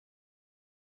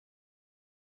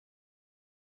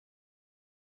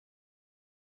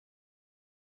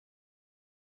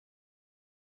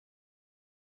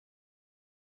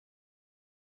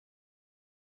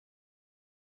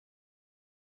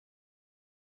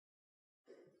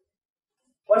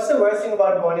What's the worst thing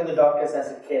about going to the doctors as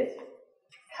a kid?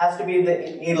 It has to be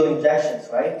the needle injections,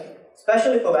 right?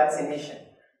 Especially for vaccination.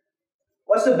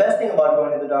 What's the best thing about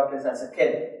going to the doctors as a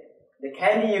kid? The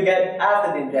candy you get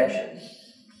after the injection.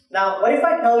 Now, what if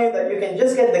I tell you that you can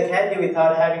just get the candy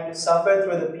without having to suffer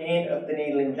through the pain of the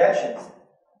needle injections?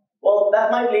 Well,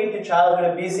 that might lead to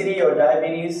childhood obesity or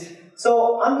diabetes.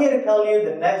 So I'm here to tell you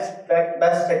the next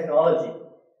best technology,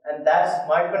 and that's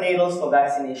microneedles for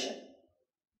vaccination.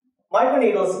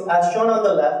 Microneedles, as shown on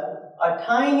the left, are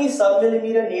tiny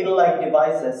sub-millimeter needle-like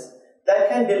devices that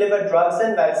can deliver drugs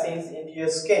and vaccines into your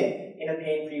skin in a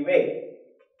pain-free way.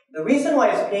 The reason why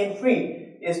it's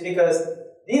pain-free is because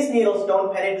these needles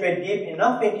don't penetrate deep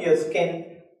enough into your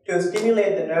skin to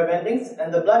stimulate the nerve endings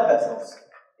and the blood vessels.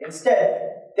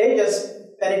 Instead, they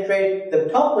just penetrate the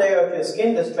top layer of your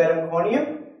skin, the stratum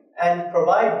corneum, and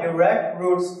provide direct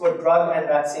routes for drug and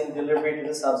vaccine delivery to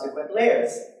the subsequent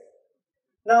layers.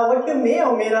 Now, what you may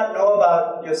or may not know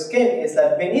about your skin is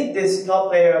that beneath this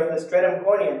top layer of the stratum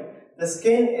corneum, the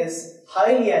skin is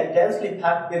highly and densely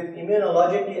packed with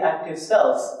immunologically active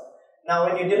cells. Now,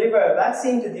 when you deliver a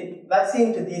vaccine to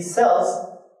these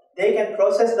cells, they can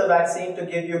process the vaccine to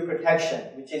give you protection,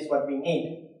 which is what we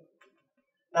need.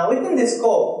 Now, within this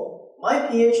scope, my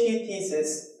PhD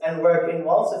thesis and work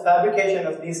involves the fabrication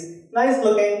of these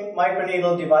nice-looking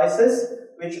microneedle devices,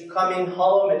 which come in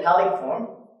hollow metallic form,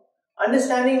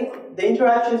 understanding the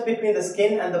interactions between the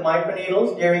skin and the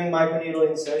microneedles during microneedle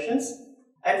insertions,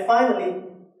 and finally,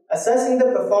 assessing the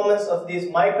performance of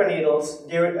these microneedles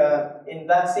in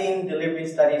vaccine delivery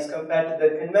studies compared to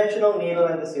the conventional needle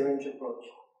and the syringe approach.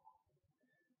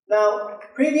 Now,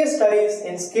 previous studies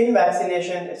in skin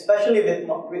vaccination, especially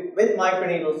with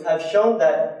microneedles, have shown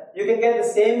that you can get the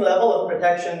same level of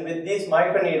protection with these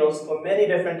microneedles for many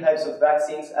different types of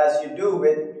vaccines as you do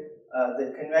with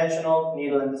the conventional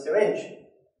needle and the syringe.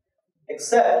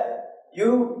 Except,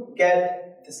 you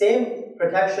get the same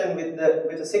protection with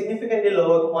a significantly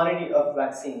lower quantity of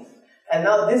vaccine. And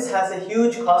now this has a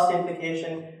huge cost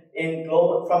implication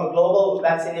from a global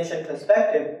vaccination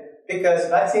perspective, because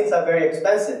vaccines are very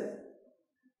expensive.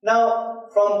 Now,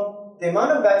 from the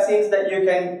amount of vaccines that you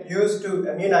can use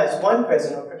to immunize one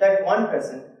person or protect one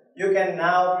person, you can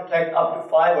now protect up to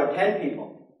 5 or 10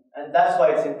 people. And that's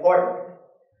why it's important.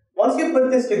 Once you put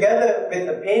this together with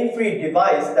a pain-free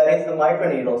device, that is the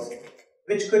microneedles,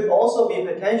 which could also be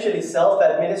potentially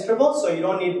self-administrable, so you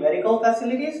don't need medical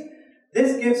facilities,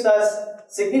 this gives us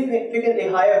significantly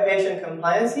higher patient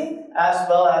compliancy as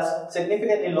well as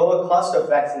significantly lower cost of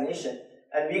vaccination.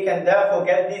 And we can therefore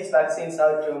get these vaccines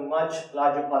out to a much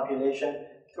larger population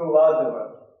throughout the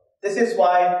world. This is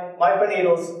why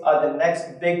microneedles are the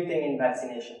next big thing in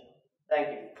vaccination. Thank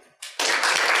you.